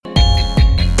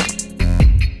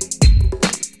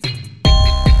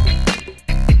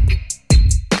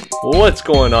What's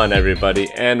going on, everybody,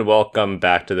 and welcome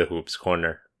back to the Hoops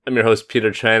Corner. I'm your host,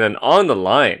 Peter Tran, and on the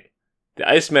line, the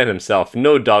Iceman himself,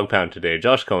 no dog pound today.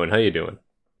 Josh Cohen, how you doing?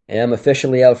 I'm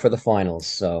officially out for the finals,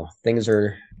 so things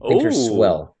are Oh,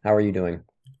 swell. How are you doing?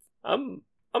 I'm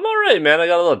all right, man. I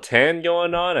got a little tan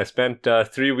going on. I spent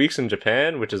 3 weeks in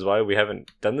Japan, which is why we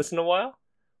haven't done this in a while.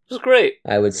 It was great.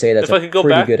 I would say that's If a I could go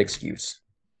pretty back, good excuse.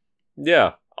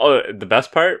 yeah. Oh, the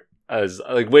best part is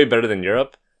like way better than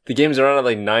Europe. The games are on at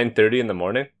like 9:30 in the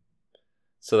morning.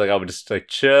 So like I would just like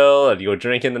chill, I'd go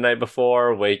drinking the night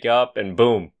before, wake up, and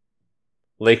boom,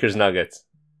 Lakers Nuggets.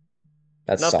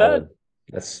 That's Not bad. solid.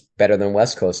 That's better than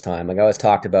West Coast time. Like I always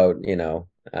talked about,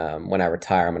 when I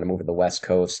retire, I'm going to move to the West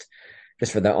Coast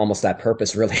just for almost that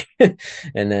purpose, really.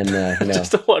 And then,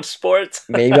 Just to watch sports.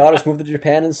 maybe I'll just move to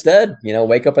Japan instead.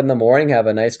 Wake up in the morning, have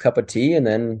a nice cup of tea, and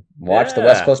then watch the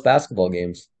West Yeah, Coast basketball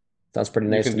games. Sounds pretty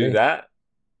you nice can to do me. that.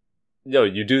 Yo,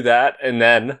 you do that, and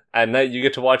then at night you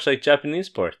get to watch like Japanese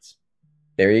sports,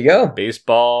 There you go.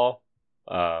 baseball.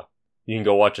 Uh, you can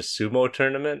go watch a sumo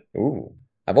tournament. Ooh,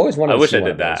 I've always I wanted to wish see I one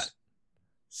did of that. those.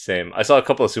 Same. I saw a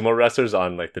couple of sumo wrestlers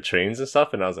on like the trains and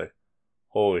stuff, and I was like,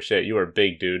 "Holy shit, you are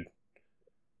big, dude."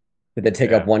 Did they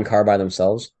take up Yeah. one car by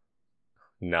themselves?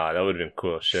 Nah, that would have been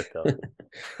cool as shit though.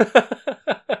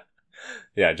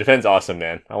 Yeah, Japan's awesome,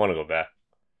 man. I want to go back.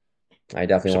 I We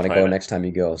definitely should want to go plan it. next time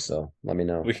you go, so let me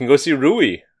know. We can go see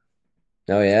Rui.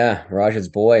 Oh yeah, Raj's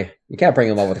boy. You can't bring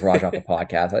him up with Raj off the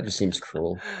podcast. That just seems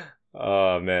cruel.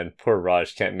 Oh man, poor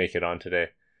Raj can't make it on today.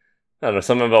 I don't know,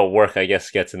 something about work I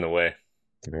guess gets in the way.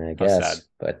 I How sad. guess.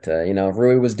 But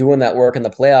Rui was doing that work in the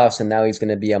playoffs, and now he's going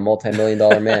to be a multi-million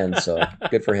dollar man. So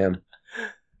good for him.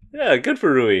 Yeah, good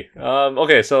for Rui.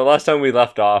 Okay, so last time we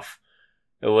left off,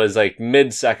 it was like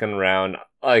mid-second round.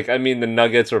 Like, I mean, the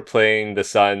Nuggets were playing the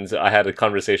Suns. I had a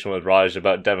conversation with Raj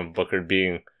about Devin Booker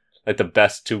being like the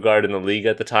best two guard in the league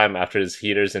at the time after his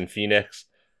heaters in Phoenix.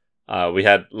 We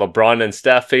had LeBron and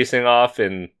Steph facing off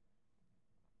in,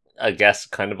 I guess,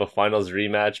 kind of a finals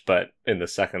rematch, but in the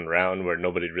second round where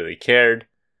nobody really cared.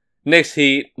 Knicks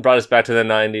Heat brought us back to the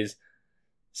 90s.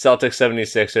 Celtics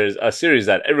 76ers, a series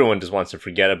that everyone just wants to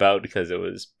forget about because it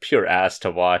was pure ass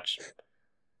to watch.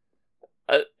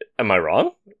 Uh, am I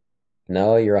wrong?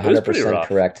 No, you're It was pretty 100% rough.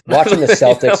 correct. Watching the You know,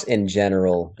 Celtics in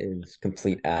general is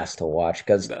complete ass to watch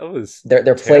because that was their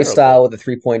play style terrible. with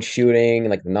the 3-point shooting,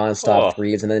 like the nonstop Oh,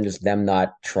 threes, and then just them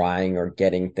not trying or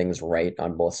getting things right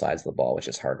on both sides of the ball, which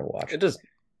is hard to watch. it just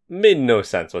made no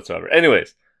sense whatsoever.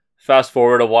 Anyways, fast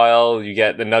forward a while, you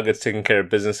get the Nuggets taking care of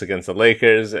business against the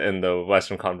Lakers in the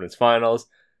Western Conference Finals.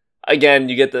 Again,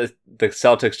 you get the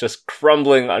Celtics just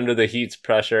crumbling under the Heat's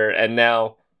pressure, and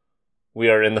now we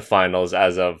are in the finals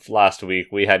as of last week.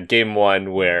 We had game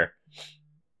one where,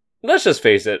 let's just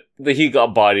face it, the Heat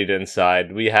got bodied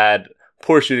inside. We had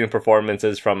poor shooting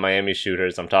performances from Miami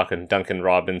shooters. I'm talking Duncan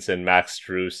Robinson, Max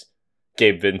Strus,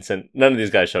 Gabe Vincent. None of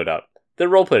these guys showed up. They're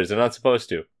role players. They're not supposed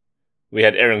to. We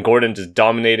had Aaron Gordon just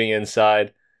dominating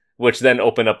inside, which then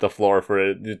opened up the floor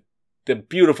for the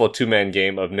beautiful two-man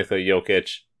game of Nikola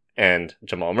Jokic and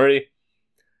Jamal Murray.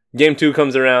 Game two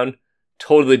comes around.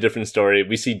 Totally different story.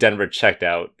 We see Denver checked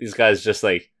out. These guys just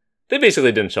like, they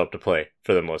basically didn't show up to play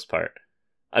for the most part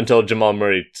until Jamal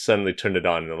Murray suddenly turned it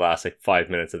on in the last like 5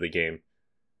 minutes of the game.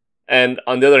 And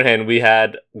on the other hand, we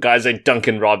had guys like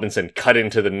Duncan Robinson cutting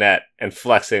to the net and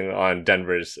flexing on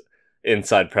Denver's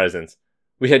inside presence.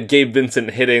 We had Gabe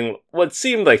Vincent hitting what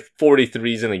seemed like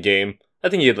 43s in a game. I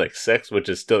think he had like 6, which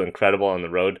is still incredible on the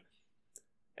road.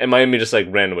 And Miami just like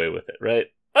ran away with it, right?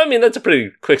 I mean, that's a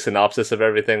pretty quick synopsis of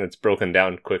everything. It's broken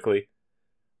down quickly.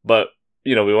 But,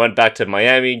 we went back to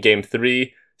Miami, game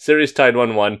 3, series tied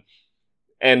 1-1.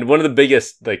 And one of the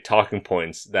biggest like talking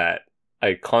points that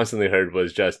I constantly heard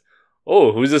was just,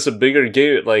 oh, who's this a bigger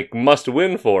game, like, must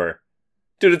win for?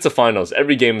 Dude, it's the finals.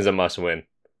 Every game is a must win.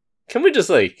 Can we just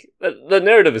like, the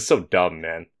narrative is so dumb,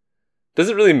 man. Does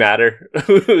it really matter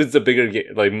who's the bigger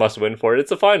game, like, must win for? It's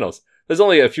the finals. There's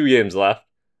only a few games left.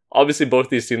 Obviously, both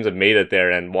these teams have made it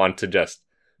there and want to just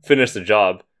finish the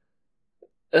job.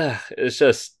 It's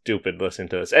just stupid listening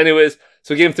to this. Anyways,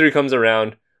 so game 3 comes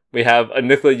around. We have a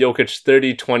Nikola Jokic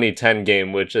 30-20-10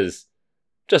 game, which is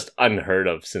just unheard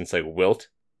of since like Wilt.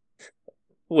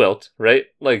 Wilt, right?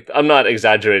 Like, I'm not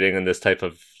exaggerating in this type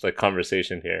of like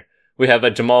conversation here. We have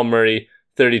a Jamal Murray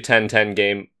 30-10-10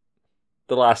 game.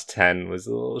 The last 10 was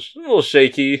a little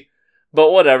shaky,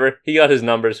 but whatever. He got his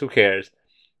numbers. Who cares?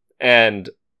 And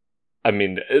I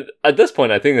mean, at this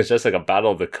point, I think it's just like a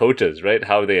battle of the coaches, right?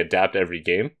 How they adapt every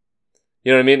game.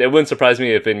 You know what I mean? It wouldn't surprise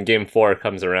me if in game 4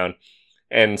 comes around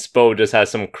and Spo just has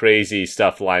some crazy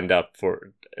stuff lined up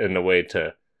for in a way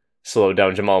to slow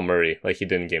down Jamal Murray like he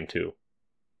did in game 2.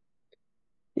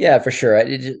 Yeah, for sure.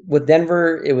 With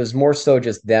Denver, it was more so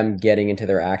just them getting into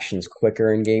their actions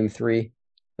quicker in game three.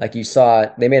 Like you saw,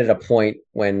 they made it a point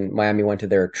when Miami went to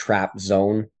their trap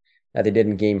zone that they did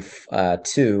in game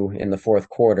two in the fourth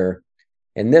quarter.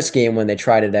 In this game, when they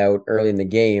tried it out early in the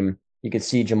game, you could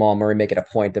see Jamal Murray make it a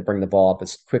point to bring the ball up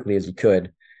as quickly as he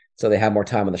could. So they had more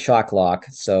time on the shot clock.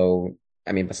 So,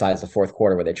 I mean, besides the fourth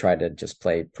quarter where they tried to just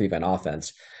play prevent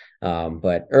offense.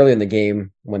 But early in the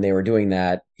game, when they were doing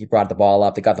that, he brought the ball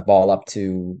up. They got the ball up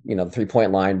to, the 3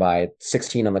 point line by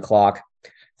 16 on the clock.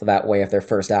 So that way, if their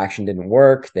first action didn't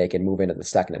work, they could move into the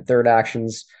second and third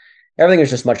actions. Everything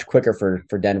was just much quicker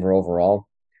for Denver overall.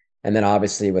 And then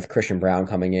obviously with Christian Brown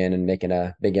coming in and making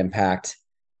a big impact,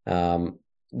 um,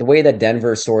 the way that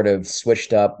Denver sort of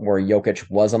switched up where Jokic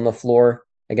was on the floor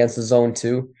against the zone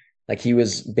too, like he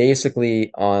was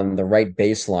basically on the right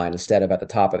baseline instead of at the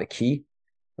top of the key,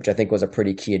 which I think was a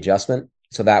pretty key adjustment.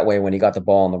 So that way, when he got the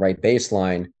ball on the right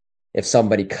baseline, if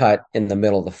somebody cut in the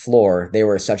middle of the floor, they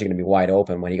were essentially going to be wide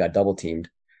open when he got double teamed.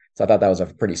 So I thought that was a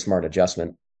pretty smart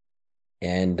adjustment.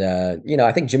 And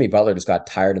I think Jimmy Butler just got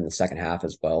tired in the second half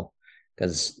as well.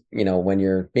 Because, when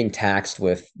you're being taxed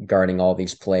with guarding all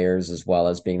these players as well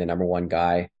as being the number one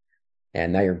guy,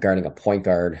 and now you're guarding a point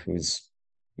guard who's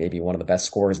maybe one of the best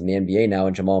scorers in the NBA now,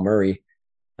 and Jamal Murray,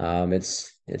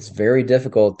 it's very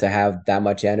difficult to have that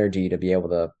much energy to be able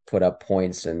to put up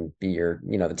points and be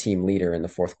the team leader in the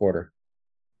fourth quarter.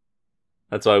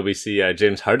 That's why we see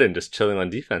James Harden just chilling on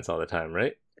defense all the time,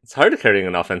 right? It's hard carrying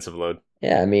an offensive load.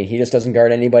 Yeah, I mean, he just doesn't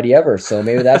guard anybody ever, so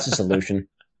maybe that's the solution.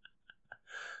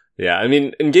 Yeah, I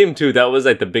mean, in game two, that was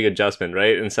like the big adjustment,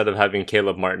 right? Instead of having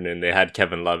Caleb Martin in, they had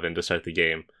Kevin Love in to start the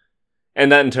game.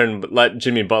 And that in turn let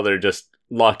Jimmy Butler just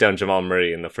lock down Jamal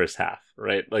Murray in the first half,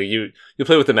 right? Like you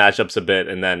play with the matchups a bit,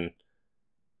 and then,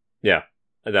 yeah,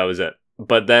 that was it.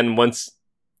 But then once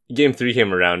game three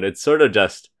came around, it's sort of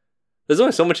just, there's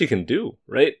only so much he can do,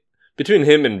 right? Between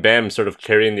him and Bam sort of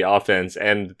carrying the offense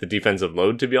and the defensive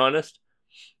load, to be honest,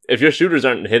 if your shooters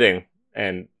aren't hitting,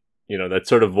 and that's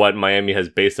sort of what Miami has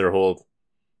based their whole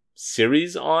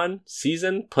series on,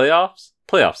 season, playoffs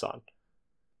on.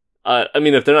 I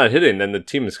mean, if they're not hitting, then the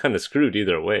team is kind of screwed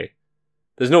either way.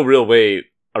 There's no real way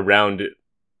around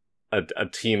a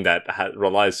team that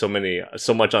relies so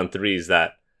much on threes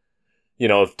that,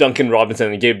 if Duncan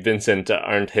Robinson and Gabe Vincent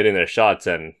aren't hitting their shots,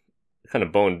 and kind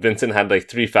of boned. Vincent had like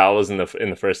 3 fouls in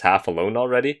the first half alone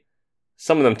already.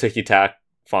 Some of them ticky tack,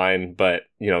 fine, but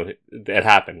it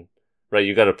happened, right?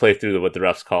 You got to play through what the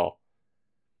refs call,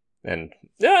 and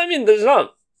yeah, I mean,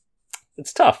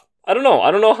 it's tough. I don't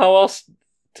know how else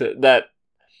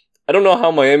I don't know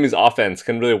how Miami's offense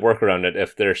can really work around it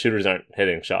if their shooters aren't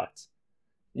hitting shots.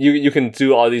 You can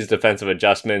do all these defensive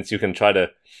adjustments. You can try to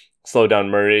slow down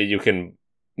Murray. You can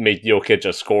make Jokic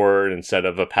a scorer instead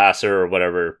of a passer or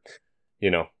whatever,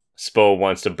 Spo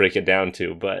wants to break it down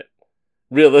to. But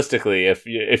realistically, if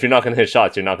you're not going to hit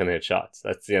shots, you're not going to hit shots.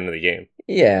 That's the end of the game.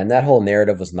 Yeah, and that whole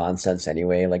narrative was nonsense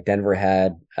anyway. Like Denver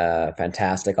had a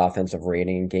fantastic offensive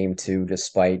rating in game two,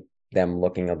 despite them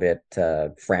looking a bit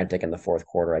frantic in the fourth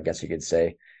quarter, I guess you could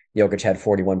say. Jokic had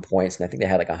 41 points, and I think they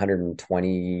had like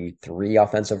 123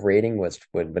 offensive rating, which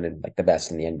would have been like the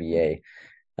best in the NBA.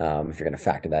 If you're going to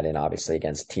factor that in, obviously,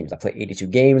 against teams that play 82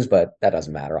 games, but that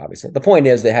doesn't matter, obviously. The point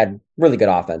is they had really good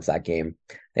offense that game.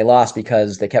 They lost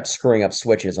because they kept screwing up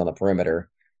switches on the perimeter.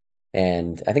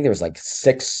 And I think there was like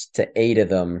 6 to 8 of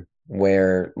them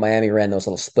where Miami ran those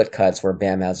little split cuts where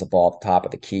Bam has the ball at the top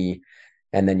of the key.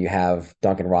 And then you have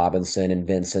Duncan Robinson and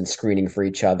Vincent screening for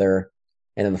each other.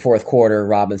 And in the fourth quarter,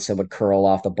 Robinson would curl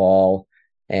off the ball.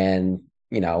 And,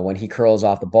 when he curls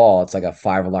off the ball, it's like a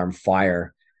 5 alarm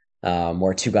fire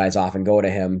where 2 guys often go to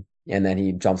him. And then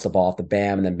he jumps the ball off the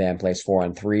Bam, and then Bam plays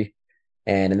 4-on-3.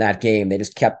 And in that game, they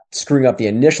just kept screwing up the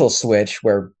initial switch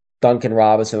where Duncan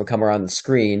Robinson would come around the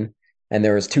screen. And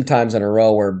there was 2 times in a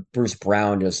row where Bruce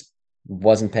Brown just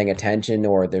wasn't paying attention,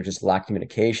 or they're just lack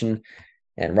communication.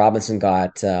 And Robinson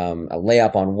got a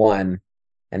layup on one,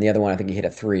 and the other one, I think he hit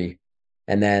a three.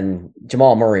 And then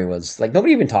Jamal Murray was like,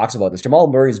 nobody even talks about this. Jamal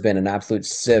Murray's been an absolute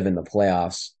sieve in the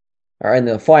playoffs, or in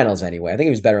the finals anyway. I think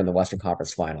he was better in the Western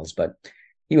Conference Finals, but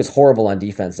he was horrible on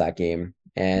defense that game.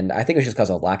 And I think it was just because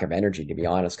of lack of energy, to be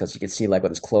honest, because you could see like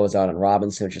with his closeout on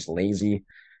Robinson, was just lazy.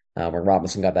 When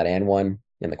Robinson got that and one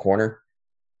in the corner.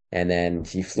 And then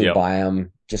he flew by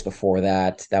him just before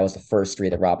that. That was the first three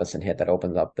that Robinson hit that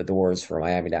opened up the doors for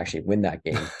Miami to actually win that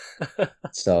game.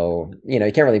 So, you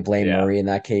can't really blame Murray in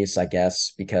that case, I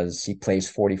guess, because he plays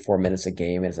 44 minutes a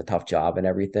game and it's a tough job and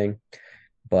everything.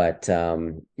 But,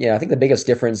 I think the biggest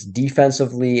difference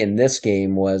defensively in this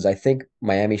game was I think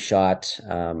Miami shot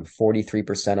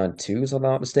 43% on twos, if I'm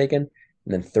not mistaken,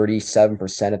 and then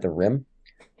 37% at the rim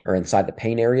or inside the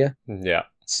paint area. Yeah.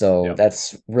 So Yeah.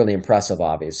 that's really impressive,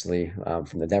 obviously,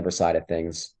 from the Denver side of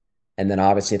things. And then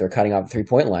obviously they're cutting off the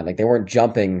 3-point line. Like they weren't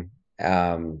jumping,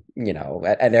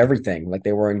 at everything like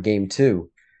they were in game two,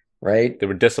 right? They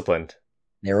were disciplined.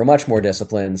 They were much more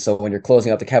disciplined. So when you're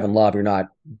closing out to Kevin Love, you're not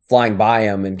flying by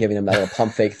him and giving him that little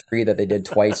pump fake three that they did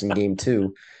twice in game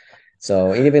two.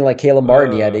 So even like Caleb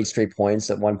Martin, he had Uh, 8 straight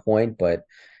points at one point, but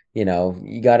you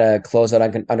got to close it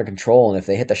under control. And if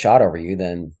they hit the shot over you,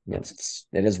 then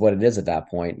it is what it is at that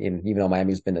point. And even though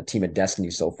Miami's been a team of destiny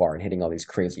so far and hitting all these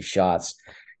crazy shots,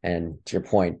 and to your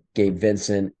point, Gabe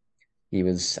Vincent,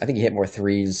 I think he hit more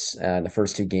threes in the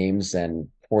first two games than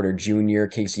Porter Jr.,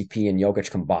 KCP, and Jokic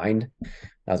combined.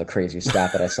 That was a crazy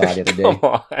stat that I saw the other come day.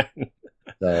 on.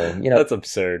 So, That's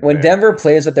absurd, when man. Denver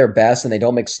plays at their best and they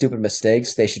don't make stupid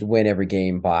mistakes, they should win every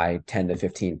game by 10 to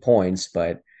 15 points.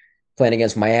 But playing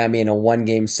against Miami in a one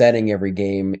game setting every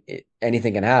game,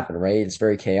 anything can happen, right? It's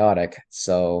very chaotic.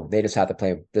 So they just have to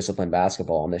play disciplined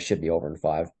basketball, and this should be over in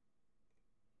five.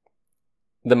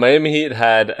 The Miami Heat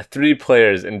had 3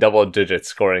 players in double digits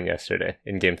scoring yesterday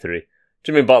in game 3.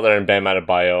 Jimmy Butler and Bam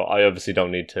Adebayo. I obviously don't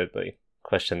need to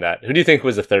question that. Who do you think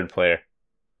was the third player?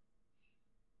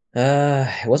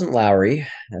 It wasn't Lowry,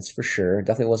 that's for sure.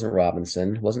 Definitely wasn't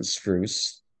Robinson. It wasn't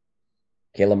Spruce.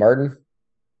 Caleb Martin.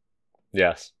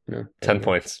 Yes. No, there 10 you go.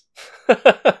 points.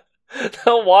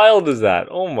 How wild is that?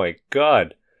 Oh my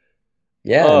god.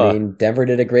 Yeah, I Oh, mean, Denver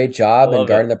did a great I job in love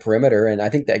guarding it. the perimeter. And I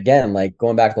think that, again, like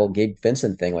going back to the whole Gabe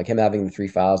Vincent thing, like him having the 3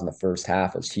 fouls in the first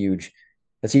half was huge.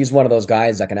 Because he's one of those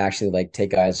guys that can actually like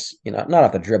take guys, not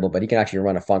off the dribble, but he can actually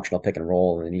run a functional pick and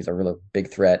roll. And he's a really big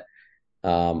threat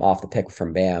off the pick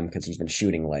from Bam because he's been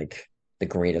shooting like the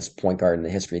greatest point guard in the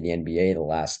history of the NBA the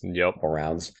last Yep. couple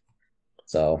rounds.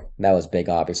 So that was big,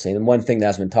 obviously. And one thing that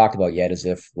hasn't been talked about yet is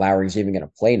if Lowry's even going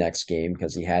to play next game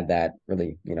because he had that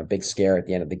really, big scare at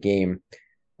the end of the game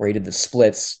where he did the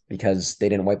splits because they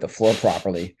didn't wipe the floor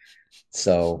properly.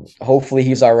 So hopefully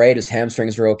he's all right. His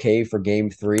hamstrings are okay for game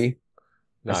three.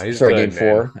 Nah, he's Sorry, game good,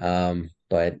 man. four.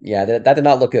 But yeah, that did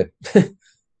not look good.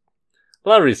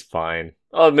 Lowry's fine.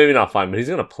 Oh, maybe not fine, but he's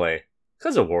gonna play.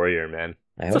 He's a warrior, man.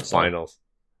 I It's the hope so. finals.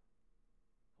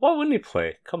 Why wouldn't he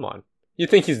play? Come on. You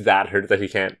think he's that hurt that he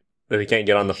can't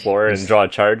get on the floor and He's draw a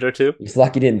charge or two? he's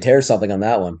lucky he didn't tear something on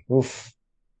that one. Oof.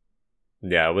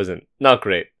 Yeah, it wasn't not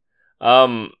great.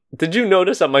 Did you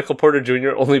notice that Michael Porter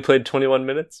Jr. only played 21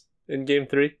 minutes in game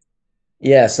 3?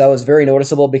 Yes, that was very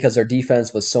noticeable because their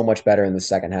defense was so much better in the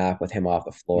second half with him off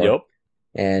the floor. Yep.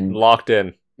 And Locked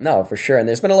in. no, for sure. And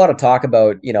there's been a lot of talk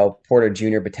about, Porter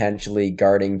Jr. potentially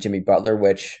guarding Jimmy Butler,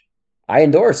 which I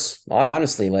endorse,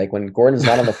 honestly. Like when Gordon's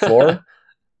not on the floor,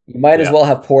 you might as Yeah. well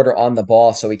have Porter on the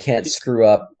ball so he can't screw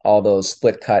up all those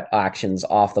split cut actions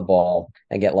off the ball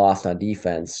and get lost on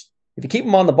defense. If you keep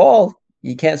him on the ball,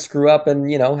 you can't screw up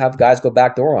and, have guys go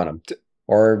backdoor on him. T-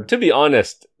 Or to be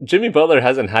honest, Jimmy Butler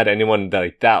hasn't had anyone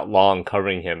that long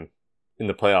covering him in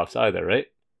the playoffs either, right?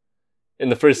 In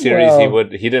the first series, he well,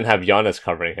 didn't have Giannis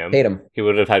covering him. Tatum. He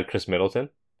would have had Chris Middleton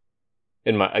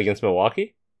against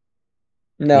Milwaukee.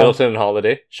 No. Middleton and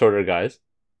Holiday, shorter guys,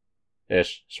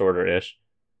 shorter ish.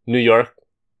 New York,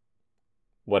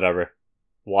 whatever,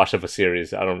 wash of a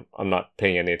series. I'm not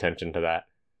paying any attention to that.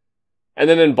 And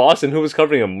then in Boston, who was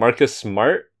covering him? Marcus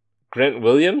Smart, Grant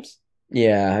Williams,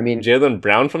 Yeah, I mean, Jalen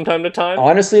Brown from time to time.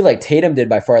 honestly, like Tatum did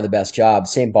by far the best job.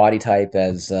 Same body type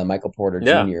as Michael Porter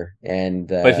Yeah, Jr. And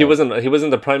but he wasn't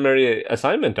the primary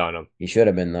assignment on him. he should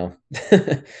have been though.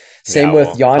 Yeah, Same with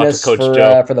well, talk to Giannis Coach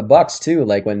Joe. for the Bucks too.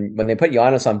 Like when they put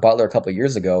Giannis on Butler a couple of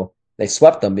years ago, they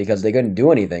swept them because they couldn't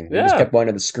do anything. They just Yeah, kept going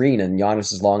to the screen, and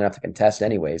Giannis is long enough to contest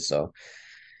anyway. So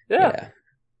yeah. yeah,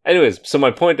 Anyways, so my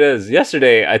point is,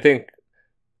 yesterday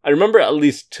I remember at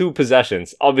least 2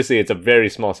 possessions. Obviously, it's a very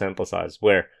small sample size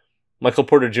where Michael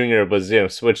Porter Jr. was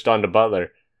switched on to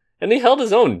Butler, and he held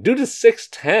his own. Dude is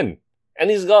 6'10", and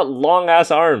he's got long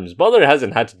ass arms. Butler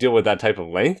hasn't had to deal with that type of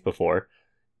length before,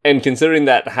 and considering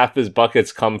that half his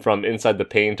buckets come from inside the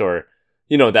paint or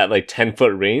that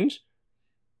 10-foot range,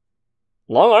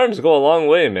 long arms go a long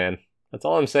way, man. That's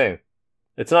all I'm saying.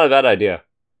 It's not a bad idea.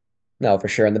 no, for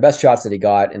sure. And the best shots that he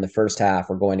got in the first half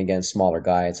were going against smaller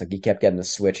guys. Like he kept getting the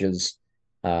switches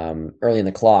early in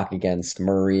the clock against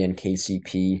Murray and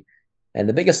KCP. And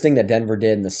the biggest thing that Denver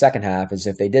did in the second half is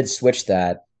if they did switch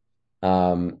that,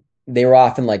 they were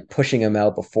often like pushing him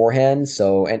out beforehand.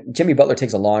 So, and Jimmy Butler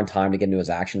takes a long time to get into his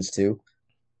actions too.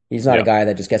 He's not a Yeah. guy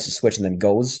that just gets to switch and then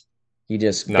goes. He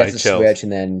just No, gets he to chills. switch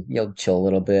and then chill a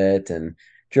little bit and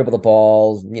dribble the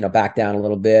ball, back down a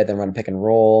little bit, then run pick and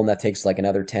roll, and that takes like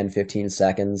another 10, 15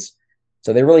 seconds.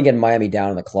 So they really get Miami down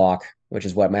on the clock which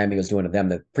is what Miami was doing to them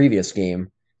the previous game.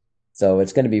 So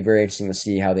it's going to be very interesting to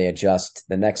see how they adjust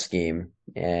the next game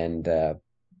and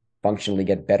functionally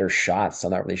get better shots.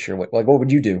 I'm not really sure what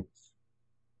would you do?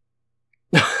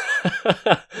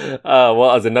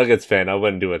 Well, as a Nuggets fan, I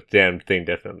wouldn't do a damn thing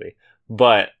differently.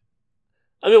 But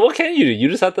I mean, what can you do? You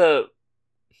just have to.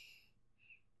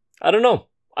 I don't know.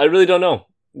 I really don't know.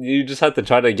 You just have to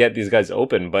try to get these guys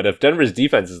open. But if Denver's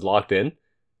defense is locked in,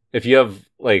 if you have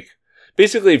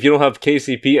basically if you don't have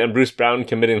KCP and Bruce Brown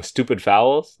committing stupid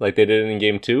fouls like they did in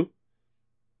Game 2,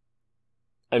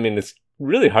 I mean, it's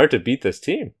really hard to beat this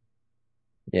team.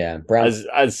 Yeah, Brown.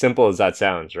 As simple as that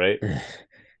sounds, right?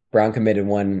 Brown committed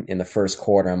one in the first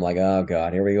quarter. I'm like, oh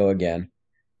god, here we go again.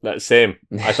 That same.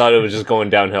 I thought it was just going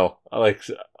downhill.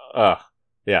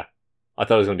 Yeah. I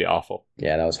thought it was going to be awful.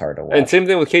 Yeah, that was hard to watch. And same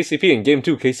thing with KCP. In Game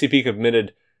 2, KCP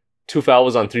committed 2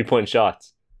 fouls on 3-point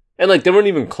shots. And they weren't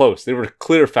even close. They were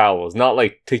clear fouls, not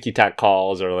ticky-tack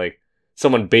calls or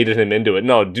someone baited him into it.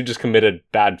 No, dude just committed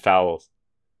bad fouls.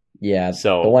 Yeah,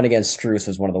 so the one against Strus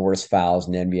was one of the worst fouls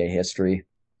in NBA history.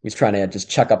 He's trying to just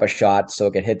chuck up a shot so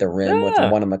it could hit the rim with the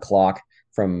one on the clock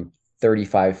from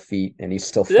 35 feet, and he's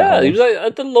still fouling. Yeah, he was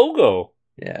at the logo.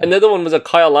 Yeah. Another one was a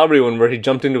Kyle Lowry one where he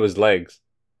jumped into his legs.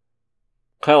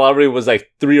 Kyle Lowry was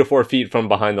 3 or 4 feet from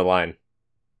behind the line.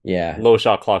 Yeah. Low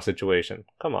shot clock situation.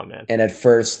 Come on, man. And at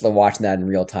first, watching that in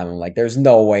real time, I'm like, there's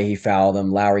no way he fouled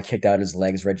him. Lowry kicked out his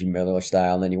legs, Reggie Miller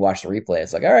style, and then you watch the replay.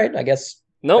 It's like, all right, I guess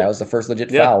that was the first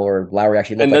legit foul where Lowry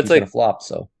actually looked like he's going to flop.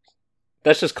 So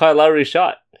that's just Kyle Lowry's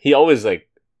shot. He always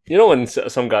when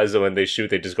some guys, when they shoot,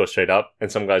 they just go straight up,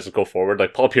 and some guys go forward.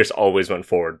 Paul Pierce always went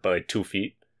forward by 2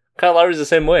 feet. Kyle Lowry's the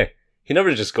same way. He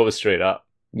never just goes straight up.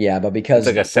 Yeah, but because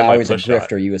Lowry's a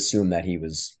grifter, you assume that he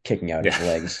was kicking out his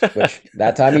legs, which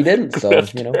that time he didn't. So,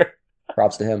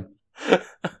 props to him.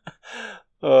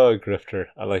 Oh, grifter.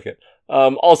 I like it.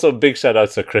 Also, big shout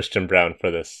outs to Christian Braun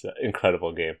for this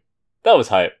incredible game. That was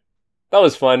hype. That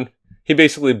was fun. He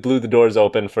basically blew the doors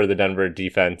open for the Denver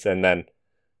defense, and then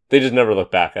they just never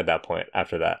looked back at that point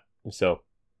after that. So,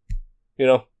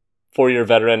 4-year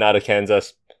veteran out of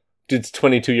Kansas. Dude's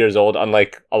 22 years old,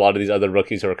 unlike a lot of these other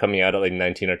rookies who are coming out at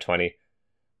 19 or 20.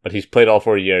 But he's played all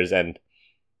 4 years, and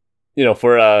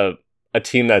for a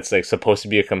team that's supposed to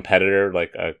be a competitor,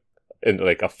 a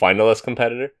finalist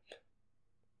competitor,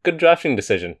 good drafting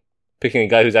decision, picking a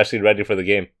guy who's actually ready for the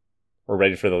game or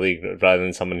ready for the league rather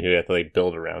than someone who you have to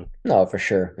build around. No, for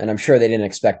sure, and I'm sure they didn't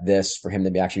expect this for him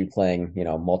to be actually playing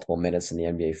multiple minutes in the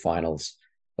NBA Finals.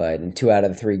 But in 2 out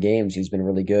of the 3 games, he's been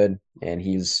really good, and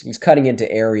he's cutting into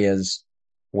areas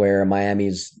where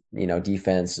Miami's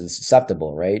defense is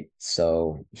susceptible, right?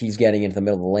 So he's getting into the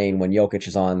middle of the lane when Jokic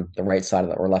is on the right side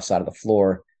or left side of the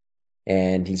floor,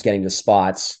 and he's getting to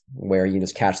spots where you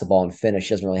just catch the ball and finish.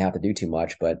 He doesn't really have to do too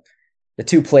much. But the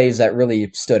 2 plays that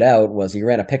really stood out was he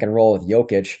ran a pick and roll with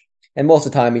Jokic, and most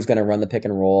of the time he's going to run the pick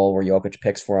and roll where Jokic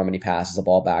picks for him and he passes the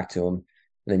ball back to him.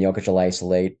 And then Jokic will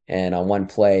isolate. And on one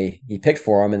play, he picked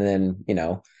for him. And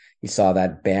then, he saw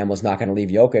that Bam was not going to leave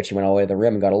Jokic. He went all the way to the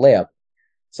rim and got a layup.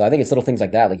 So I think it's little things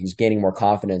like that. He's gaining more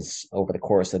confidence over the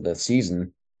course of the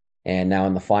season. And now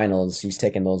in the finals, he's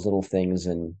taking those little things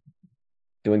and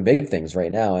doing big things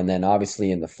right now. And then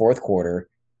obviously in the fourth quarter,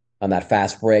 on that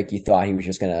fast break, you thought he was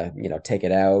just going to, take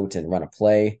it out and run a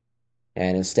play.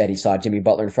 And instead he saw Jimmy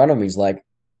Butler in front of him. He's like,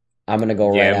 I'm going to go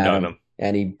right at him.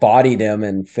 And he bodied him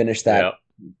and finished that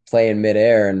play in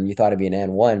midair, and you thought it'd be an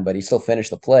and one, but he still finished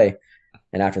the play.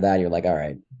 And after that, you're like, all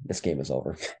right, this game is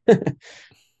over.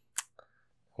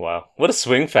 Wow. What a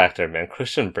swing factor, man.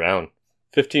 Christian Braun.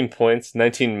 15 points,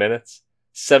 19 minutes,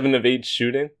 7 of 8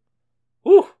 shooting.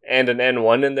 Woo! And an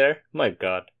N1 in there. My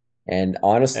God. And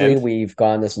honestly, we've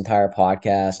gone this entire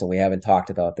podcast and we haven't talked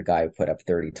about the guy who put up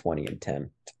 30, 20, and 10.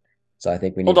 So I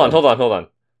think we need Hold on.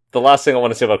 The last thing I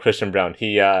want to say about Christian Braun,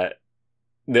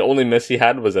 the only miss he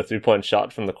had was a 3-point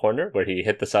shot from the corner where he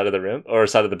hit the side of the rim or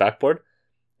side of the backboard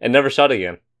and never shot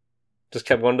again. Just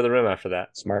kept going to the rim after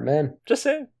that. Smart man. Just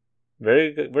saying.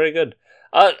 Very good. Very good.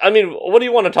 I mean, what do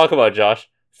you want to talk about, Josh?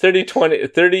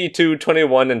 32,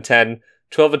 21, and 10.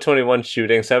 12 of 21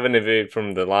 shooting. 7 of 8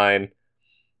 from the line.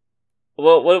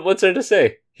 Well, what's there to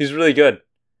say? He's really good.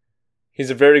 He's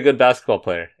a very good basketball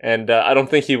player. And I don't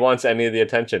think he wants any of the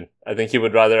attention. I think he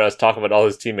would rather us talk about all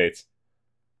his teammates.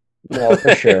 No,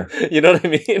 for sure. You know what I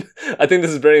mean? I think this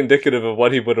is very indicative of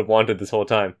what he would have wanted this whole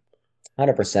time.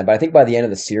 100%. But I think by the end of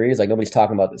the series, nobody's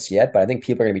talking about this yet, but I think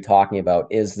people are going to be talking about,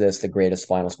 is this the greatest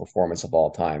finals performance of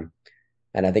all time?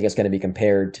 And I think it's going to be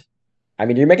compared.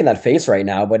 You're making that face right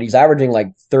now, but he's averaging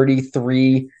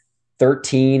 33,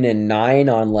 13, and 9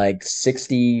 on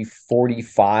 60,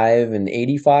 45, and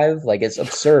 85. It's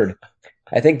absurd.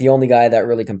 I think the only guy that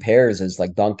really compares is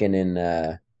like Duncan in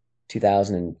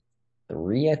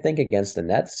 2003, I think, against the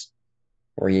Nets,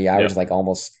 where he averaged Yep. like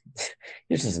almost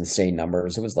it's just insane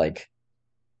numbers. It was like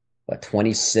what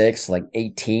 26, like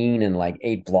 18 and like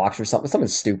 8 blocks or something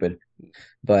stupid.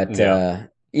 But Yeah.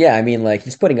 yeah, I mean like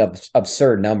he's putting up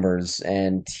absurd numbers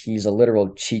and he's a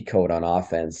literal cheat code on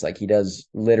offense. Like he does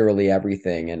literally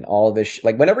everything and all of this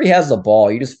like whenever he has the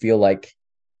ball, you just feel like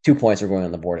 2 points are going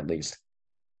on the board at least.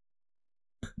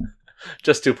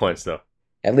 Just 2 points though.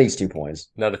 At least 2 points.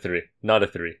 Not a three. Not a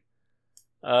three.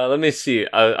 Let me see.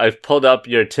 I've pulled up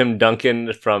your Tim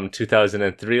Duncan from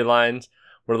 2003 lines.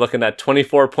 We're looking at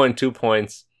 24.2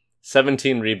 points,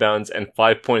 17 rebounds, and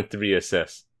 5.3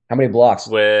 assists, How many blocks?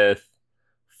 with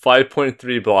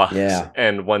 5.3 blocks Yeah.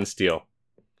 and 1 steal,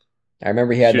 I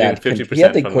remember shooting he had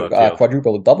 50% the from the field.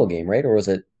 quadruple double game, right? Or was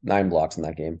it 9 blocks in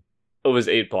that game? It was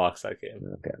 8 blocks that game.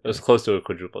 Okay. It was close to a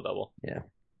quadruple double. Yeah.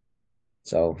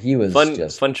 So he was Fun,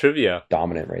 just fun trivia.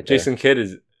 dominant right there. Jason Kidd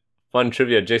is fun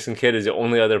trivia. Jason Kidd is the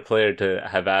only other player to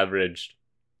have averaged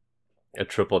a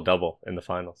triple double in the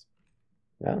finals.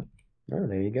 Yeah. Oh,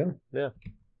 there you go. Yeah.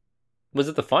 Was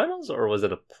it the finals or was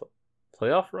it a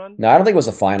playoff run? No, I don't think it was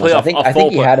the finals. Playoff. I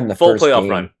think he had in the full first playoff game.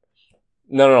 run.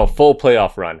 No. Full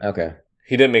playoff run. Okay.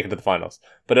 He didn't make it to the finals,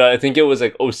 but I think it was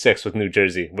like 06 with New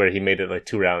Jersey where he made it like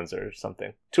 2 rounds or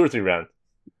something, 2 or 3 rounds.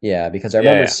 Yeah, because I Yeah,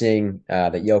 remember yeah. seeing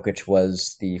that Jokic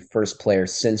was the first player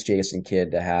since Jason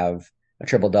Kidd to have a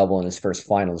triple double in his first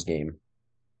finals game.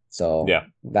 So Yeah.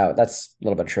 that's a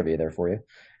little bit of trivia there for you.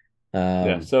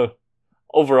 Yeah. So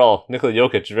overall, Nikola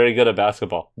Jokic very good at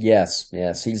basketball. Yes,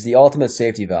 he's the ultimate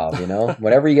safety valve.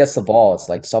 Whenever he gets the ball, it's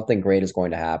like something great is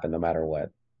going to happen, no matter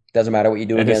what. Doesn't matter what you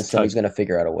do And his against him, touch, he's going to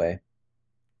figure out a way.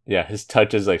 yeah, his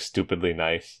touch is like stupidly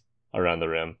nice around the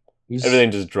rim. He's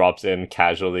Everything just drops in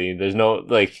casually. There's no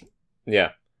like,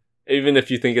 yeah. Even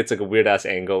if you think it's like a weird ass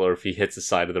angle or if he hits the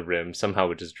side of the rim, somehow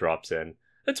it just drops in.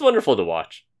 It's wonderful to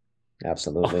watch.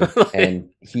 absolutely, Like, and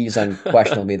he's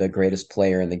unquestionably the greatest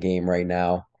player in the game right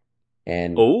now.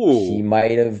 And he oh,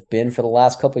 might have been for the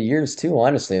last couple of years too,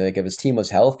 honestly. Like if his team was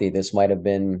healthy, this might have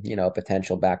been, a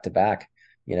potential back to back.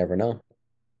 You never know.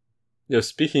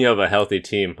 speaking of a healthy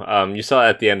team, you saw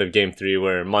at the end of Game 3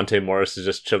 where Monte Morris is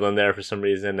just chilling there for some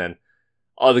reason, and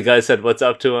all the guys said, "What's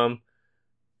up to him?"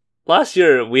 Last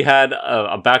year we had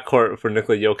a backcourt for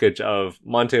Nikola Jokic of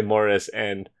Monte Morris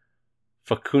and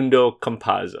Facundo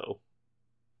Campazzo.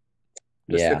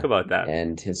 Just Yeah. think about that.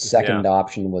 And his Yeah. second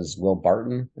option was Will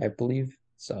Barton, I believe.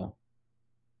 So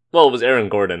Well, it was Aaron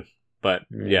Gordon, but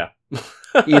mm, yeah.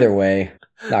 either way,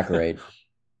 not great.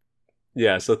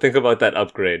 Yeah, so think about that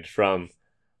upgrade from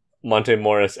Monte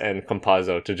Morris and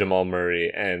Campazzo to Jamal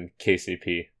Murray and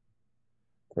KCP.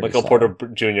 Pretty Michael solid.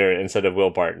 Porter Jr. instead of Will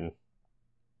Barton.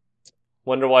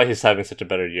 Wonder why he's having such a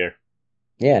better year.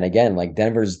 Yeah, and again, like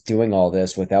Denver's doing all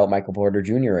this without Michael Porter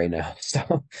Jr. right now.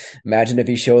 So imagine if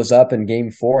he shows up in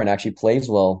game 4 and actually plays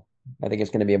well. I think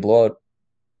it's going to be a blowout.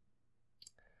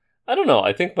 I don't know.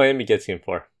 I think Miami gets Game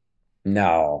 4.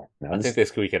 No, I no. think they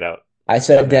squeak it out. I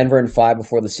said Yeah. Denver in 5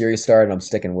 before the series started. I'm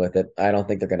sticking with it. I don't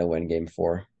think they're going to win game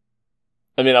 4.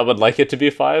 I mean, I would like it to be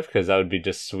 5 because that would be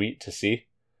just sweet to see.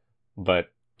 But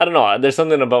I don't know. There's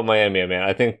something about Miami, man.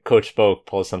 I think Coach Spoke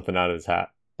pulls something out of his hat.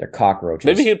 They're Maybe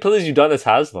cockroaches. he plays Udonis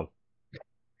Haslam.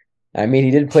 I mean, he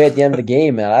did play at the end of the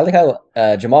game, man. I like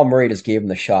how Jamal Murray just gave him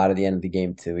the shot at the end of the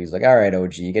game too. He's like, "All right,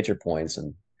 OG, you get your points,"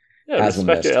 and Yeah, Haslam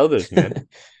respect your missed. elders, man.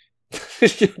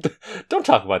 Don't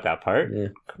talk about that part. Yeah.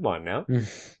 Come on now.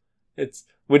 It's.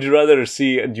 Would you rather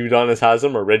see Udonis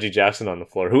Haslam or Reggie Jackson on the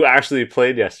floor, who actually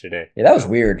played yesterday? Yeah, that was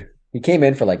weird. He came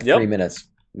in for like Yep. 3 minutes,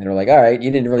 and they're like, "All right,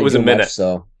 you didn't It really was a do much, minute.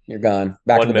 so you're gone.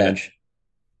 Back to 1 the minute. bench."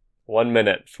 1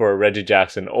 minute for Reggie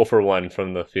Jackson, 0 for 1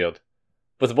 from the field.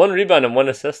 With 1 rebound and 1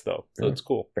 assist, though. So Yeah. it's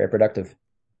cool. Very productive.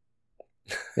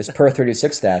 His per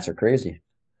 36 stats are crazy.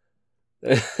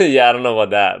 Yeah, I don't know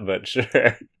about that, but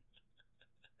sure.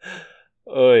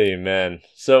 Oh, man.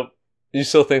 So, you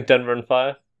still think Denver in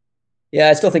 5? Yeah,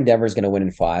 I still think Denver's going to win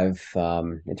in 5.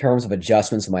 In terms of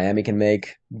adjustments Miami can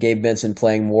make, Gabe Vincent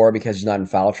playing more because he's not in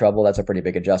foul trouble. That's a pretty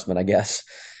big adjustment, I guess.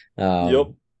 Yep.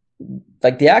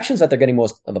 Like the actions that they're getting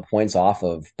most of the points off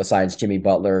of, besides Jimmy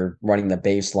Butler running the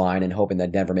baseline and hoping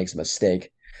that Denver makes a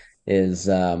mistake, is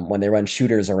when they run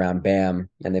shooters around Bam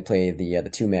and they play the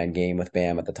 2-man game with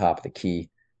Bam at the top of the key.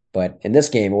 But in this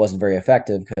game, it wasn't very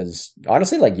effective because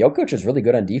honestly, like Jokic is really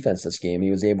good on defense this game.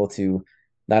 He was able to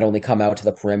not only come out to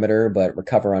the perimeter but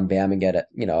recover on Bam and get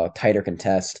a tighter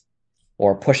contest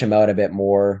or push him out a bit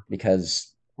more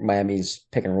because Miami's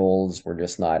pick and rolls were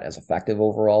just not as effective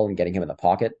overall in getting him in the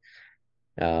pocket.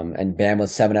 And Bam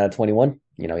was 7 out of 21.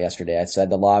 yesterday I said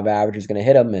the law of average is going to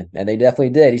hit him, and they definitely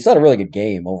did. He still had a really good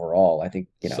game overall. I think,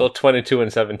 Still 22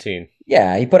 and 17.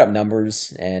 yeah, he put up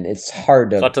numbers, and it's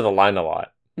hard to Got to the line a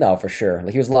lot. no, for sure.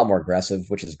 Like he was a lot more aggressive,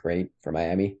 which is great for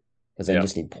Miami because they Yep.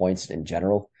 just need points in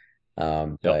general.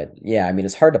 Yep. But yeah, I mean,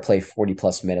 it's hard to play 40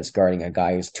 plus minutes guarding a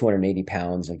guy who's 280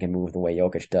 pounds and can move the way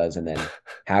Jokic does, and then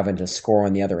having to score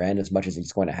on the other end as much as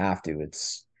he's going to have to.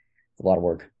 It's a lot of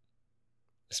work.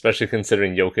 Especially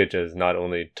considering Jokic is not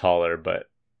only taller, but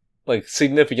like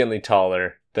significantly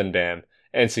taller than Bam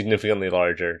and significantly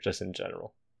larger just in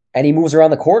general. And he moves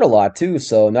around the court a lot too.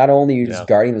 So not only are you just Yeah.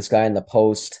 guarding this guy in the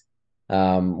post,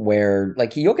 where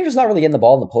like Jokic is not really getting the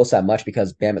ball in the post that much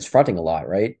because Bam is fronting a lot,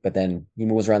 right? But then he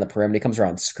moves around the perimeter, he comes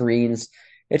around screens.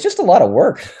 It's just a lot of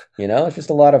work. It's just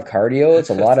a lot of cardio. It's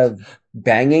a lot of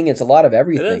banging. It's a lot of It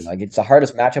everything. is. Like it's the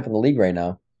hardest matchup in the league right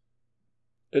now.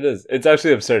 It is. It's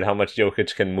actually absurd how much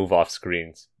Jokic can move off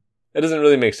screens. It doesn't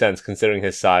really make sense considering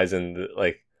his size and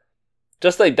like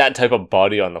just like that type of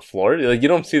body on the floor. Like you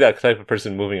don't see that type of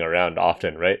person moving around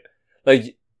often, right?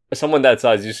 Like someone that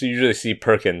size, usually see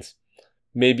Perkins,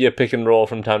 maybe a pick and roll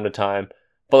from time to time,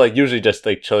 but like usually just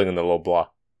like chilling in the low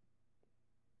block.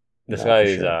 This No, guy for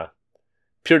is sure.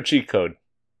 pure cheat code,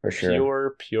 For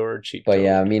sure. pure cheat But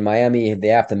yeah, I code. mean, Miami, they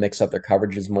have to mix up their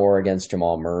coverages more against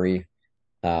Jamal Murray.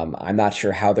 I'm not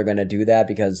sure how they're going to do that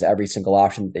because every single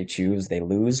option that they choose, they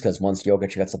lose because once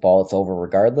Jokic gets the ball, it's over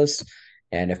regardless.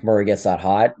 And if Murray gets that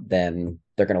hot, then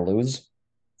they're going to lose.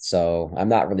 So I'm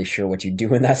not really sure what you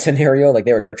do in that scenario. Like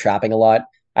they were trapping a lot.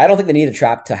 I don't think they need to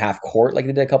trap to half court like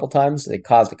they did a couple times. They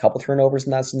caused a couple turnovers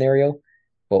in that scenario.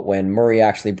 But when Murray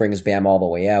actually brings Bam all the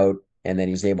way out and then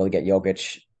he's able to get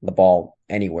Jokic the ball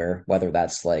anywhere, whether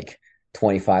that's like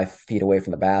 25 feet away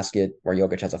from the basket where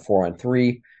Jokic has a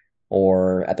 4-on-3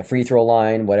 or at the free throw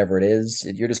line, whatever it is,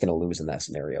 you're just going to lose in that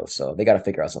scenario. So they got to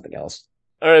figure out something else.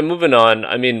 All right, moving on.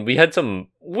 I mean, we had some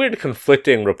weird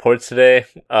conflicting reports today.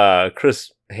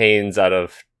 Chris Haynes out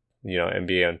of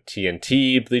NBA on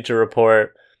TNT Bleacher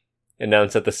Report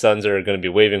announced that the Suns are going to be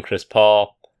waiving Chris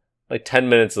Paul. Like 10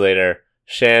 minutes later,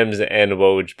 Shams and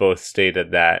Woj both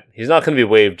stated that he's not going to be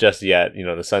waived just yet.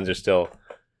 The Suns are still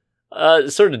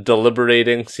sort of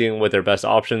deliberating, seeing what their best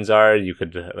options are. You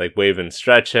could like waive and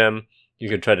stretch him. You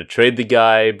could try to trade the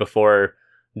guy before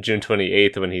June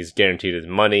 28th when he's guaranteed his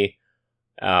money.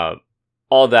 Uh,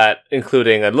 all that,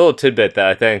 including a little tidbit that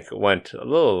I think went a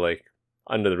little like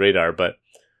under the radar, but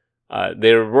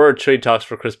there were trade talks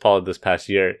for Chris Paul this past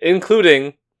year,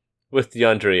 including with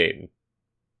DeAndre Ayton.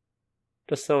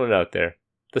 Just throwing it out there.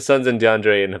 The Suns and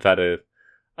DeAndre Ayton have had a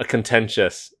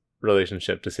contentious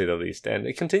relationship, to say the least, and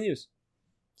it continues.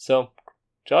 So,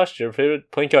 Josh, your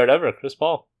favorite point guard ever, Chris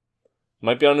Paul,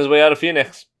 might be on his way out of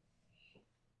Phoenix.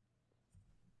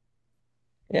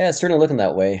 Yeah, it's certainly looking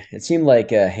that way. It seemed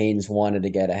like Haynes wanted to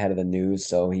get ahead of the news,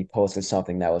 so he posted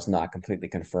something that was not completely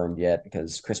confirmed yet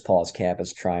because Chris Paul's camp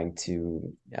is trying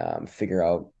to figure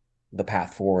out the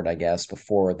path forward, I guess,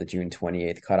 before the June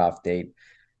 28th cutoff date,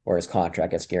 where his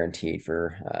contract gets guaranteed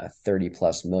for 30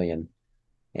 plus million.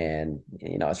 And,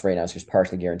 it's right now it's just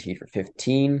partially guaranteed for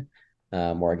 15.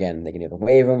 Or again, they can either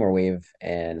waive him or waive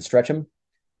and stretch him.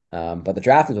 But the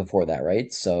draft is before that,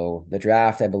 right? So the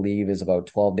draft, I believe, is about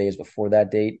 12 days before that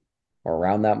date or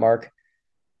around that mark.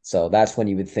 So that's when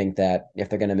you would think that if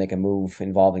they're going to make a move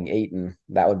involving Aiton,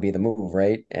 that would be the move,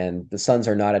 right? And the Suns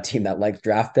are not a team that likes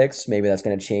draft picks. Maybe that's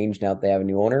going to change now that they have a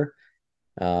new owner.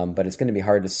 But it's going to be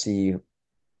hard to see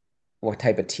what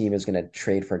type of team is going to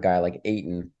trade for a guy like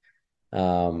Aiton,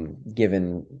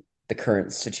 given the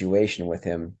current situation with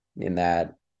him in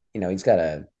that, he's got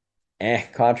a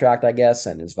contract, I guess,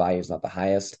 and his value is not the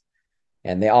highest.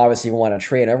 And they obviously want to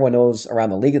trade. Everyone knows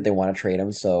around the league that they want to trade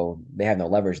him, so they have no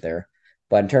leverage there.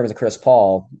 But in terms of Chris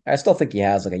Paul, I still think he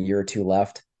has like a year or two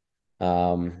left.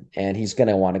 And he's going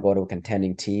to want to go to a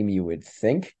contending team, you would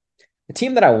think. The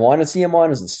team that I want to see him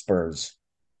on is the Spurs.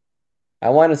 I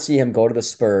want to see him go to the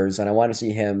Spurs, and I want to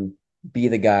see him be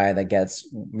the guy that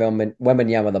gets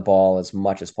Wembanyama the ball as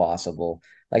much as possible.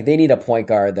 Like they need a point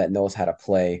guard that knows how to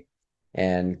play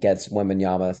and gets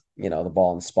Wembanyama, the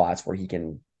ball in spots where he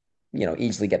can,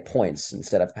 easily get points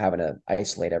instead of having to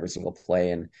isolate every single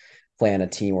play and play on a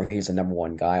team where he's the number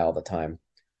one guy all the time.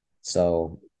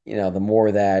 So, the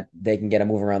more that they can get him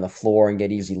moving around the floor and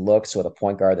get easy looks with a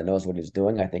point guard that knows what he's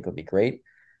doing, I think would be great.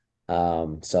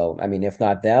 So I mean, if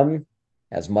not them,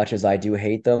 as much as I do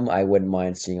hate them, I wouldn't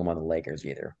mind seeing them on the Lakers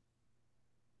either.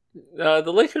 The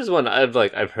Lakers one,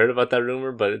 I've heard about that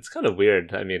rumor, but it's kind of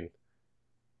weird. I mean,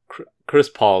 Chris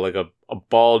Paul, like a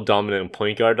ball dominant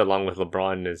point guard along with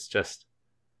LeBron, is just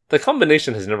the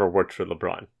combination has never worked for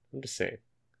LeBron. I'm just saying,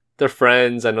 they're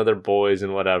friends. I know they're boys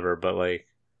and whatever, but like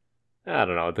I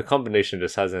don't know. The combination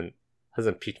just hasn't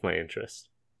piqued my interest.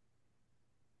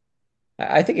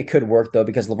 I think it could work though,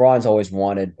 because LeBron's always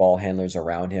wanted ball handlers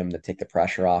around him to take the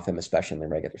pressure off him, especially in the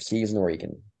regular season where he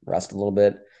can rest a little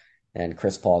bit. And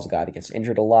Chris Paul's a guy that gets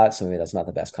injured a lot, so maybe that's not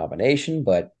the best combination.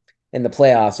 But in the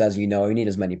playoffs, as you know, you need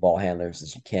as many ball handlers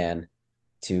as you can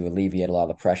to alleviate a lot of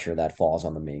the pressure that falls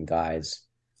on the main guys.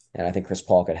 And I think Chris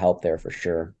Paul could help there for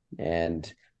sure.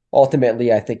 And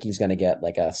ultimately, I think he's going to get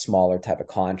like a smaller type of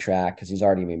contract because he's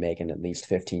already been making at least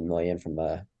 15 million from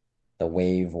the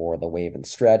wave or the wave and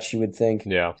stretch, you would think.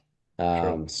 Yeah,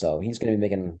 true. So he's going to be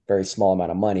making a very small amount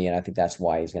of money, and I think that's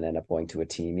why he's going to end up going to a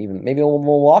team, even maybe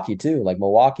Milwaukee too. Like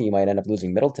Milwaukee might end up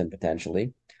losing Middleton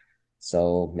potentially,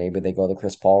 so maybe they go the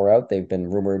Chris Paul route. They've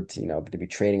been rumored, to be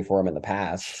trading for him in the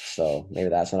past, so maybe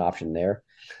that's an option there.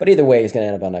 But either way, he's going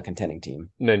to end up on a contending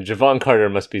team. And then Javon Carter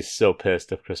must be so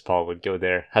pissed if Chris Paul would go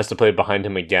there. Has to play behind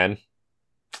him again.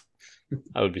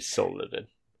 I would be so livid.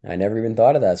 I never even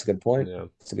thought of that. It's a good point. Yeah.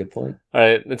 It's a good point. All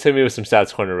right, let's hit me with some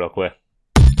stats corner real quick.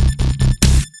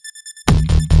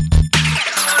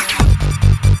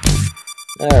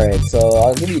 All right, so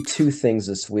I'll give you two things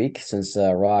this week since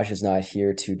Raj is not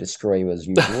here to destroy you as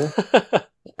usual.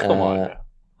 Come on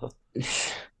now.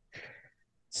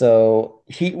 So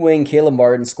Heat wing Caleb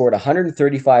Martin scored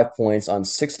 135 points on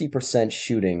 60%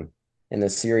 shooting in the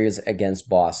series against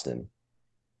Boston.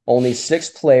 Only 6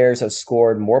 players have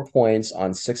scored more points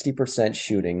on 60%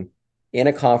 shooting in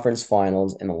a conference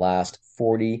finals in the last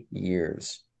 40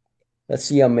 years. Let's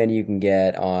see how many you can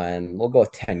get on. We'll go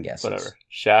with 10 guesses. Whatever.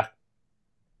 Shaq.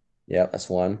 Yep, that's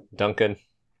one. Duncan.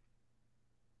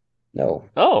 No.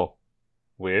 Oh,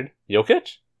 weird.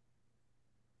 Jokic?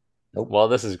 Nope. Well,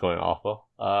 this is going awful.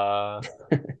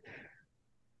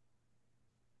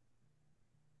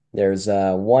 There's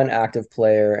one active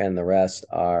player, and the rest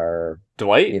are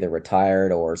Dwight? either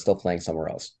retired or still playing somewhere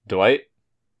else. Dwight?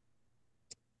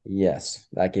 Yes,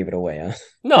 that gave it away, huh?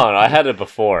 No, I had it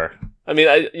before. I mean,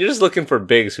 you're just looking for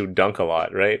bigs who dunk a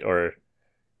lot, right? Or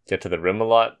get to the rim a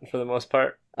lot for the most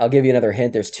part. I'll give you another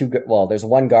hint. There's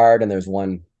one guard and there's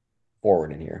one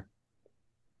forward in here.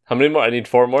 How many more? I need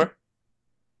 4 more?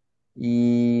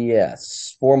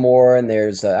 Yes, 4 more, and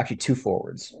there's actually 2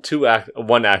 forwards.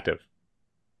 1 active.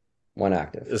 1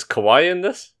 active. Is Kawhi in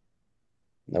this?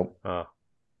 Nope. Oh.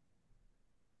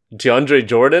 DeAndre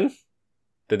Jordan?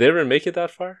 Did they ever make it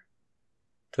that far?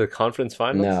 To the conference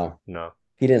finals? No.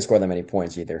 He didn't score that many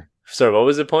points either. Sorry, what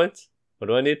was the points? What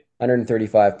do I need?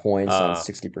 135 points on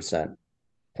 60%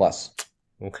 plus.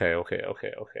 Okay.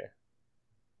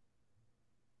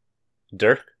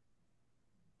 Dirk?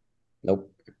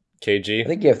 Nope. KG? I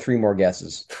think you have 3 more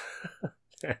guesses.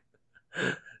 This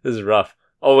is rough.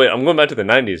 Oh, wait, I'm going back to the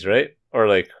 90s, right? Or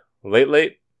like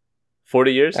late?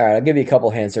 40 years? All right, I'll give you a couple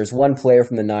hints. There's one player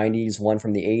from the 90s, one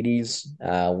from the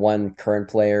 80s, one current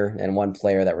player, and one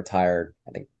player that retired,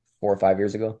 I think, 4 or 5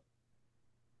 years ago.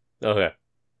 Okay.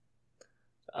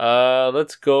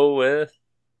 Let's go with...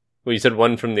 Well, you said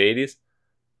one from the 80s?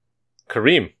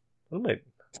 Kareem.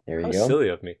 There you How go. silly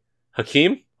of me.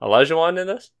 Hakeem? Olajuwon in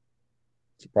this?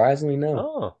 Surprisingly, no.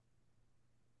 Oh.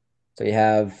 So you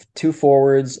have 2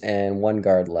 forwards and 1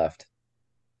 guard left.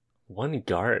 1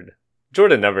 guard.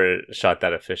 Jordan never shot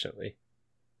that efficiently.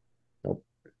 Nope.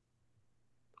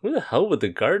 Who the hell would the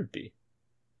guard be?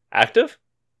 Active?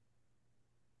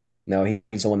 No,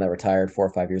 he's the one that retired 4 or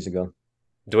 5 years ago.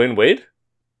 Dwayne Wade?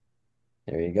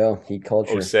 There you go. Heat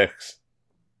culture. 06.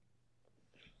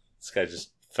 This guy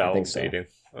just foul so. baiting.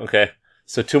 Okay.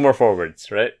 So 2 more forwards,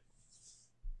 right?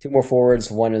 2 more forwards.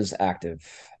 1 is active.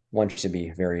 1 should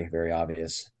be very, very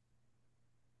obvious.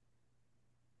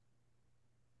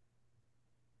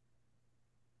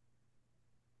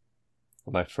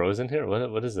 Am I frozen here?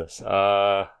 What is this?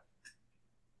 All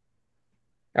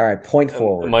right, point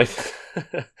forward. Am I...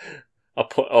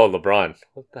 LeBron.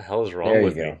 What the hell is wrong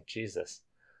with me? Jesus.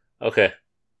 Okay.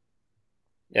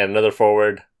 Yeah, another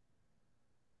forward.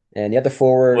 And the other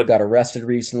forward got arrested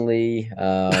recently.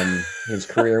 His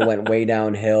career went way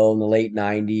downhill in the late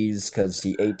 90s because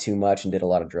he ate too much and did a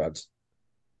lot of drugs.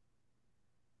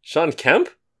 Shawn Kemp?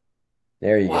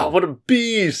 There you go. Wow, what a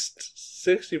beast!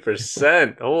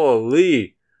 60%.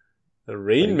 Holy. The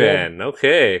Rain Man. Good.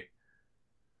 Okay.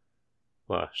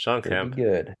 Wow, Shawn Kemp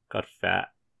good. Got fat.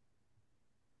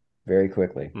 Very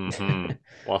quickly. Mm-hmm.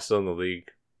 While still in the league.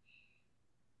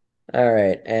 All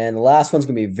right. And the last one's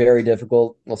going to be very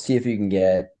difficult. We'll see if you can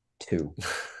get 2.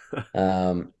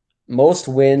 Most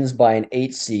wins by an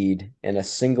 8 seed in a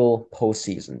single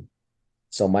postseason.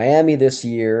 So Miami this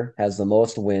year has the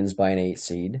most wins by an 8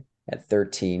 seed at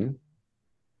 13.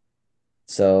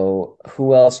 So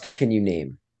who else can you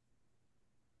name?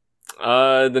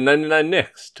 The 99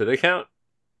 Knicks. Do they count?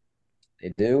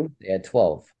 They do. They had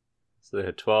 12. So they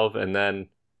had 12, and then...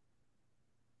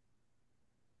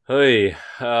 Hey,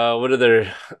 what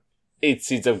other 8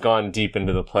 seeds have gone deep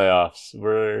into the playoffs?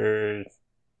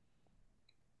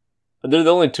 They're the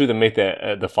only 2 that make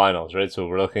the finals, right? So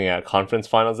we're looking at conference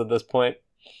finals at this point.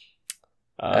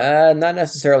 Not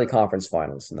necessarily conference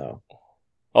finals, no.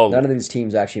 Oh, none of these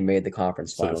teams actually made the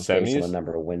conference So the finals based on semis? the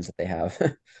number of wins that they have.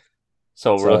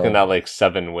 so we're looking So, at like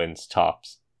 7 wins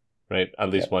tops, right? At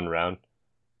least yep, one round.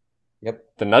 yep,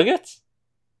 The Nuggets?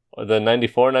 Or the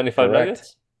 94, 95 correct,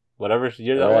 Nuggets? Whatever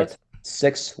year that was? correct.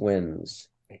 6 wins.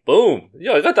 Boom!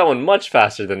 Yo, I got that one much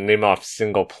faster than name off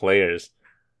single players.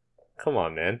 Come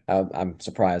on, man. I'm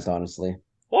surprised, honestly.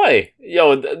 Why?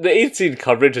 Yo, the 8 seed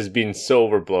coverage has been so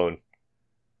overblown.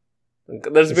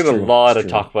 There's It's been a true. lot It's of true.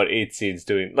 talk about 8 seeds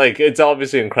doing... Like, it's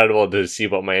obviously incredible to see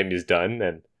what Miami's done,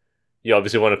 and you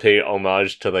obviously want to pay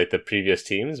homage to, like, the previous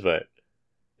teams, but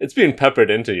it's being peppered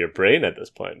into your brain at this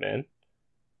point, man.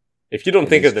 If you don't It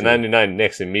think is of the true. 99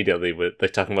 Knicks immediately with,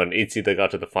 like, talking about an 8 seed that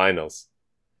got to the finals,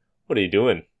 what are you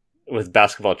doing with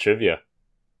basketball trivia?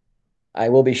 I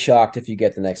will be shocked if you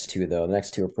get the next 2, though. The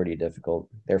next 2 are pretty difficult.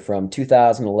 They're from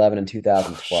 2011 and Oh,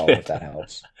 2012, if shit. that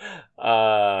helps.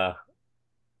 Uh,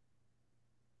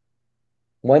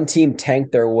 One team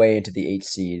tanked their way into the 8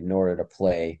 seed in order to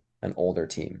play an older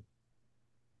team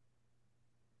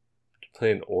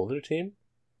play an older team?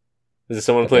 Is it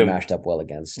someone that they playing matched up well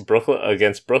against. Brooklyn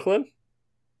against Brooklyn?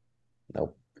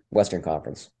 Nope. Western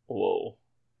Conference. Whoa.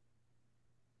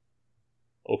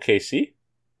 OKC?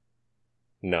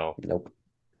 No. Nope.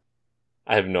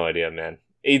 I have no idea, man.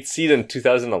 8 seed in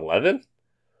 2011?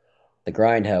 The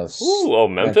Grindhouse. Ooh, oh,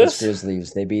 Memphis Memphis?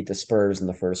 Grizzlies. They beat the Spurs in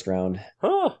the first round.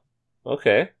 Huh.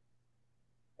 Okay.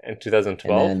 And And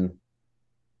 2012? then,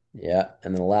 yeah,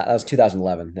 and then that was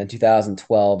 2011. Then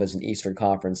 2012 is an Eastern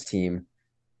Conference team.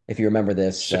 If you remember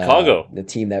this, Chicago. the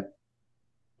team that,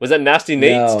 Was that Nasty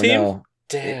Nate's no, team? no, it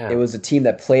Damn. was a team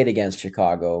that played against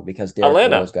Chicago because Derrick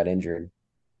Atlanta. Rose got injured.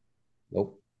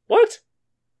 Nope. What?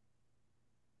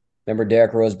 Remember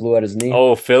Derrick Rose blew out his knee?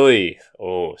 Oh, Philly.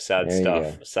 Oh, sad There you stuff.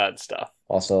 go. Sad stuff.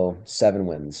 Also, 7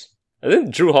 wins. I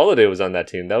think Drew Holiday was on that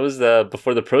team. That was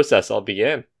before the process all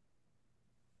began.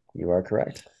 You are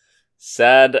correct.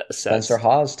 Sad. Spencer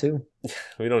Hawes, too.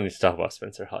 We don't need to talk about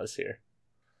Spencer Hawes here.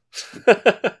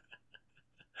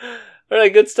 All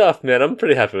right, good stuff, man. I'm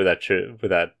pretty happy with that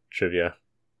trivia,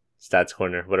 stats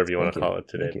corner, whatever you want Thank to you. call it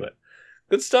today. Thank you. But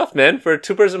good stuff, man. For a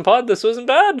 2-person pod, this wasn't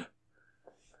bad.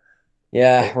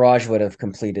 Yeah, Raj would have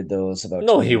completed those about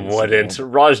No, 20 he minutes wouldn't. ago.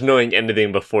 Raj knowing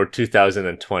anything before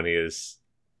 2020 is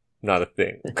not a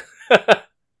thing.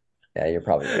 Yeah, you're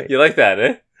probably right. You like that,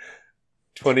 eh?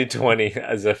 2020,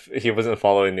 as if he wasn't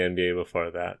following the NBA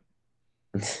before that.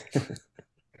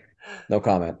 No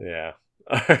comment. Yeah.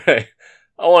 All right.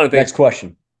 I want to thank. Next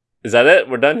question. Is that it?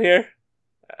 We're done here?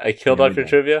 I killed Yeah, off we're your done.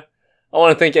 trivia. I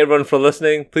want to thank everyone for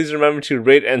listening. Please remember to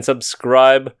rate and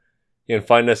subscribe. You can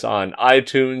find us on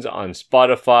iTunes, on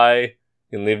Spotify.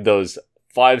 You can leave those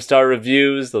 5-star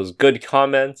reviews, those good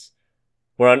comments.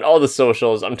 We're on all the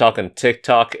socials. I'm talking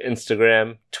TikTok,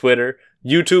 Instagram, Twitter,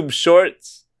 YouTube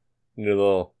Shorts. New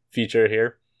little feature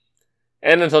here.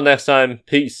 And until next time,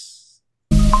 peace.